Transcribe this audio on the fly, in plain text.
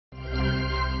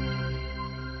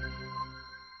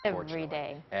Every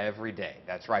day. Every day,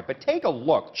 that's right. But take a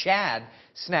look. Chad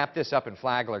snapped this up in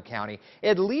Flagler County.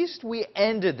 At least we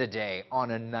ended the day on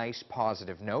a nice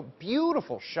positive note.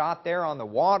 Beautiful shot there on the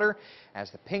water as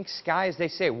the pink sky, as they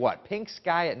say, what? Pink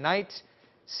sky at night?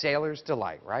 Sailor's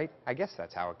delight, right? I guess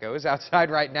that's how it goes. Outside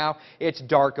right now, it's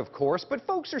dark, of course, but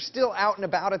folks are still out and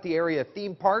about at the area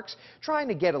theme parks, trying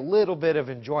to get a little bit of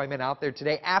enjoyment out there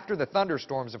today after the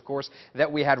thunderstorms, of course, that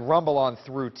we had rumble on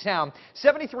through town.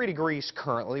 73 degrees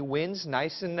currently, winds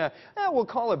nice and, we'll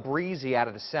call it breezy out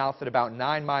of the south at about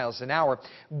 9 miles an hour,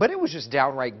 but it was just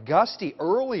downright gusty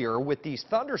earlier with these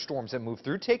thunderstorms that moved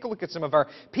through. Take a look at some of our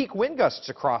peak wind gusts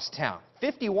across town.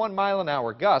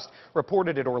 51-mile-an-hour gust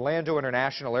reported at Orlando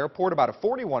International Airport, about a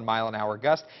 41-mile-an-hour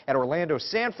gust at Orlando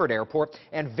Sanford Airport,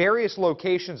 and various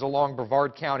locations along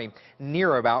Brevard County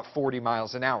near about 40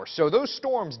 miles an hour. So those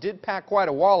storms did pack quite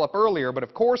a wallop earlier, but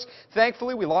of course,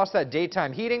 thankfully, we lost that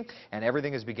daytime heating, and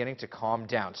everything is beginning to calm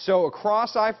down. So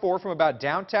across I-4 from about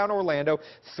downtown Orlando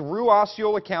through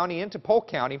Osceola County into Polk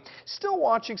County, still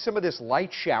watching some of this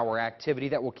light shower activity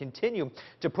that will continue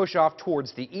to push off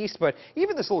towards the east, but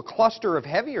even this little cluster of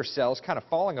heavier cells kind of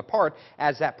falling apart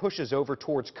as that pushes over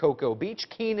towards Cocoa Beach,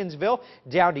 Kenansville,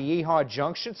 down to Yeehaw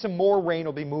Junction. Some more rain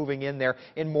will be moving in there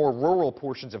in more rural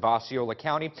portions of Osceola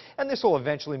County, and this will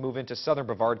eventually move into southern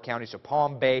Brevard County, so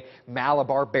Palm Bay,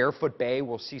 Malabar, Barefoot Bay,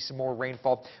 we'll see some more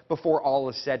rainfall before all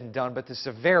is said and done, but the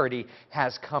severity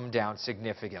has come down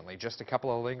significantly. Just a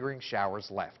couple of lingering showers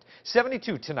left.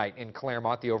 72 tonight in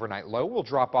Claremont. The overnight low will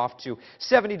drop off to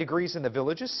 70 degrees in the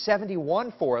Villages,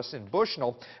 71 for us in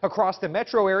Bushnell. Across the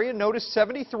metro area, notice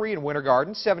 73 in Winter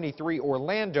Garden, 73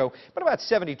 Orlando, but about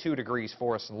 72 degrees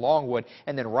for us in Longwood.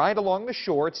 And then right along the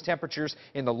shore, it's temperatures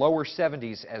in the lower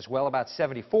 70s as well, about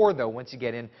 74 though once you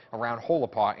get in around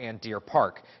Holopaw and Deer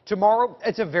Park. Tomorrow,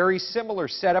 it's a very similar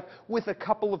setup with a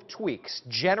couple of tweaks.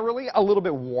 Generally a little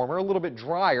bit warmer, a little bit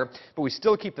drier, but we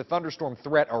still keep the thunderstorm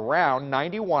threat around.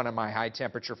 91 on my high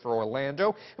temperature for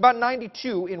Orlando, about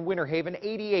 92 in Winter Haven,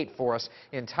 88 for us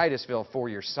in Titusville for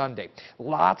your Sunday.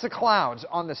 Lots of clouds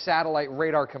on the satellite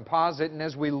radar composite, and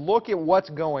as we look at what's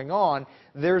going on,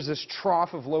 there's this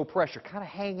trough of low pressure kind of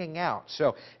hanging out.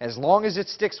 So as long as it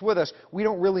sticks with us, we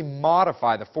don't really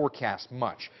modify the forecast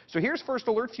much. So here's First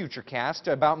Alert Futurecast.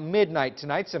 About midnight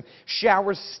tonight, some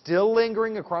showers still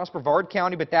lingering across Brevard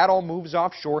County, but that all moves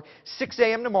offshore. 6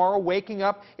 a.m. tomorrow, waking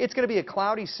up, it's going to be a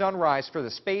cloudy sunrise for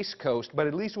the Space Coast, but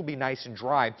at least will be nice and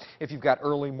dry if you've got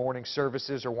early morning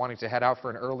services or wanting to head out for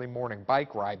an early morning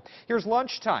bike ride. Here's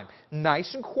lunchtime.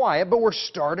 Nice and quiet, but we're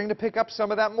starting to pick up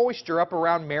some of that moisture up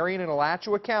around Marion and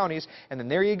Alachua counties. And then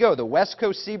there you go. The West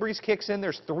Coast sea breeze kicks in.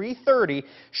 There's 3:30.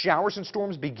 Showers and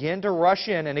storms begin to rush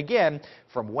in. And again,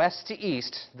 from west to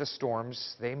east, the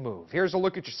storms, they move. Here's a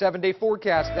look at your 7-day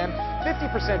forecast then.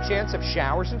 50% chance of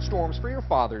showers and storms for your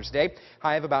Father's Day.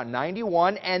 High of about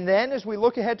 91. And then as we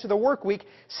look ahead to the work week,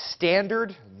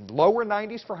 standard lower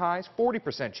 90s for highs,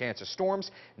 40% chance of storms.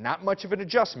 Not much of an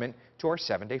adjustment to our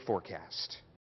 7-day forecast.